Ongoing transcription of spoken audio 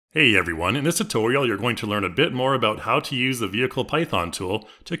Hey everyone, in this tutorial you're going to learn a bit more about how to use the Vehicle Python tool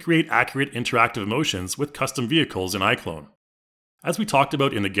to create accurate interactive motions with custom vehicles in iClone. As we talked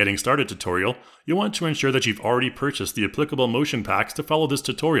about in the Getting Started tutorial, you'll want to ensure that you've already purchased the applicable motion packs to follow this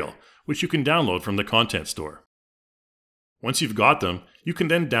tutorial, which you can download from the Content Store. Once you've got them, you can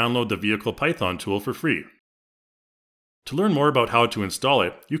then download the Vehicle Python tool for free. To learn more about how to install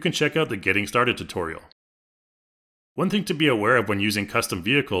it, you can check out the Getting Started tutorial. One thing to be aware of when using custom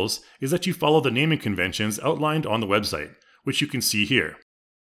vehicles is that you follow the naming conventions outlined on the website, which you can see here.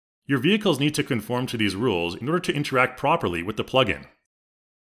 Your vehicles need to conform to these rules in order to interact properly with the plugin.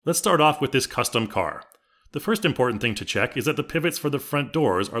 Let's start off with this custom car. The first important thing to check is that the pivots for the front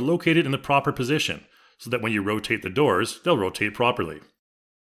doors are located in the proper position, so that when you rotate the doors, they'll rotate properly.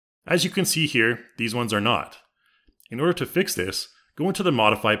 As you can see here, these ones are not. In order to fix this, go into the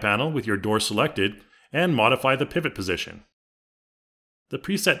Modify panel with your door selected and modify the pivot position. The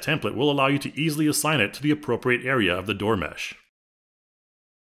preset template will allow you to easily assign it to the appropriate area of the door mesh.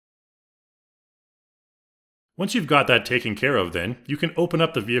 Once you've got that taken care of then, you can open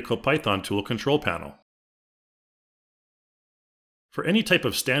up the Vehicle Python tool control panel. For any type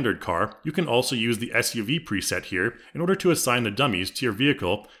of standard car, you can also use the SUV preset here in order to assign the dummies to your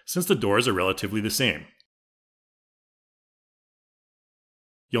vehicle since the doors are relatively the same.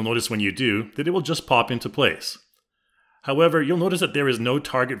 You'll notice when you do that it will just pop into place. However, you'll notice that there is no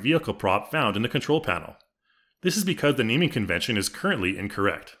target vehicle prop found in the control panel. This is because the naming convention is currently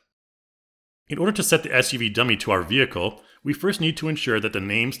incorrect. In order to set the SUV dummy to our vehicle, we first need to ensure that the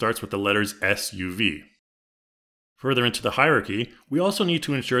name starts with the letters SUV. Further into the hierarchy, we also need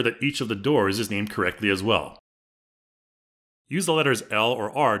to ensure that each of the doors is named correctly as well. Use the letters L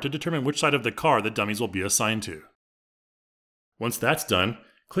or R to determine which side of the car the dummies will be assigned to. Once that's done,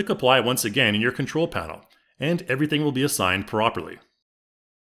 click Apply once again in your control panel, and everything will be assigned properly.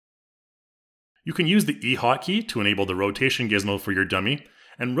 You can use the E hotkey to enable the rotation gizmo for your dummy,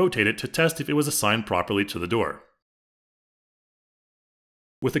 and rotate it to test if it was assigned properly to the door.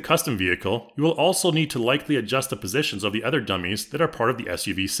 With a custom vehicle, you will also need to likely adjust the positions of the other dummies that are part of the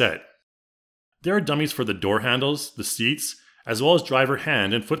SUV set. There are dummies for the door handles, the seats, as well as driver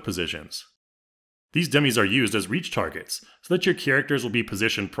hand and foot positions. These dummies are used as reach targets, so that your characters will be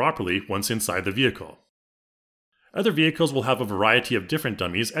positioned properly once inside the vehicle. Other vehicles will have a variety of different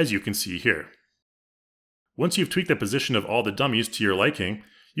dummies, as you can see here. Once you've tweaked the position of all the dummies to your liking,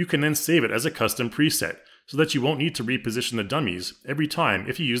 you can then save it as a custom preset, so that you won't need to reposition the dummies every time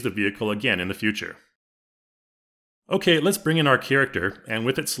if you use the vehicle again in the future. Okay, let's bring in our character, and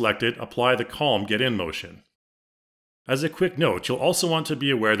with it selected, apply the Calm Get In motion. As a quick note, you'll also want to be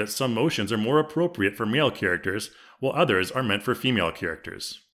aware that some motions are more appropriate for male characters, while others are meant for female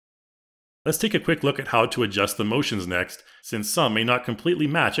characters. Let's take a quick look at how to adjust the motions next, since some may not completely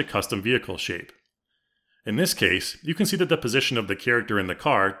match a custom vehicle shape. In this case, you can see that the position of the character in the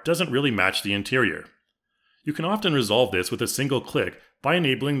car doesn't really match the interior. You can often resolve this with a single click by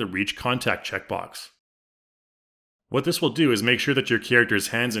enabling the Reach Contact checkbox. What this will do is make sure that your character's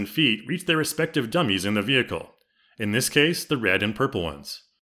hands and feet reach their respective dummies in the vehicle. In this case, the red and purple ones.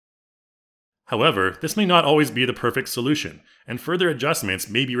 However, this may not always be the perfect solution, and further adjustments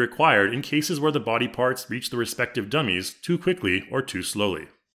may be required in cases where the body parts reach the respective dummies too quickly or too slowly.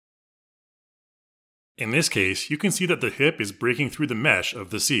 In this case, you can see that the hip is breaking through the mesh of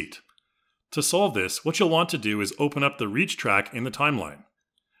the seat. To solve this, what you'll want to do is open up the reach track in the timeline.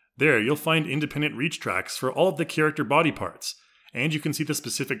 There, you'll find independent reach tracks for all of the character body parts, and you can see the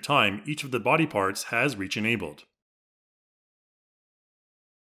specific time each of the body parts has reach enabled.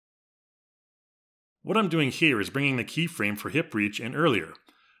 What I'm doing here is bringing the keyframe for hip reach in earlier,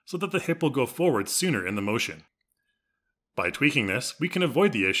 so that the hip will go forward sooner in the motion. By tweaking this, we can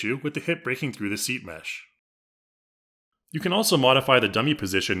avoid the issue with the hip breaking through the seat mesh. You can also modify the dummy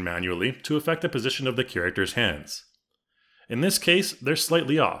position manually to affect the position of the character's hands. In this case, they're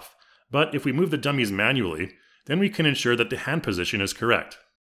slightly off, but if we move the dummies manually, then we can ensure that the hand position is correct.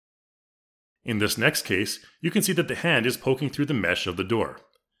 In this next case, you can see that the hand is poking through the mesh of the door.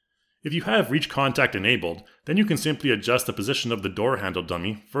 If you have Reach Contact enabled, then you can simply adjust the position of the door handle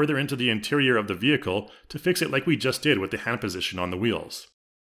dummy further into the interior of the vehicle to fix it like we just did with the hand position on the wheels.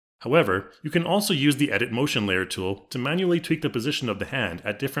 However, you can also use the Edit Motion Layer tool to manually tweak the position of the hand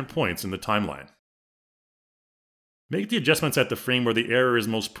at different points in the timeline. Make the adjustments at the frame where the error is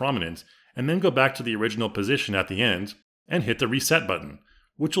most prominent, and then go back to the original position at the end, and hit the Reset button,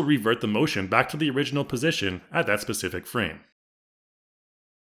 which will revert the motion back to the original position at that specific frame.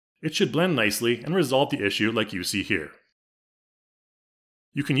 It should blend nicely and resolve the issue like you see here.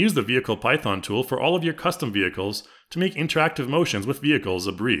 You can use the Vehicle Python tool for all of your custom vehicles to make interactive motions with vehicles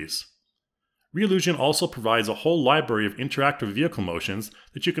a breeze. Reallusion also provides a whole library of interactive vehicle motions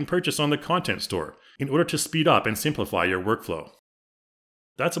that you can purchase on the Content Store in order to speed up and simplify your workflow.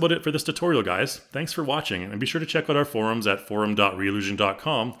 That's about it for this tutorial, guys. Thanks for watching, and be sure to check out our forums at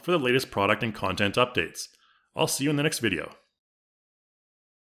forum.reallusion.com for the latest product and content updates. I'll see you in the next video.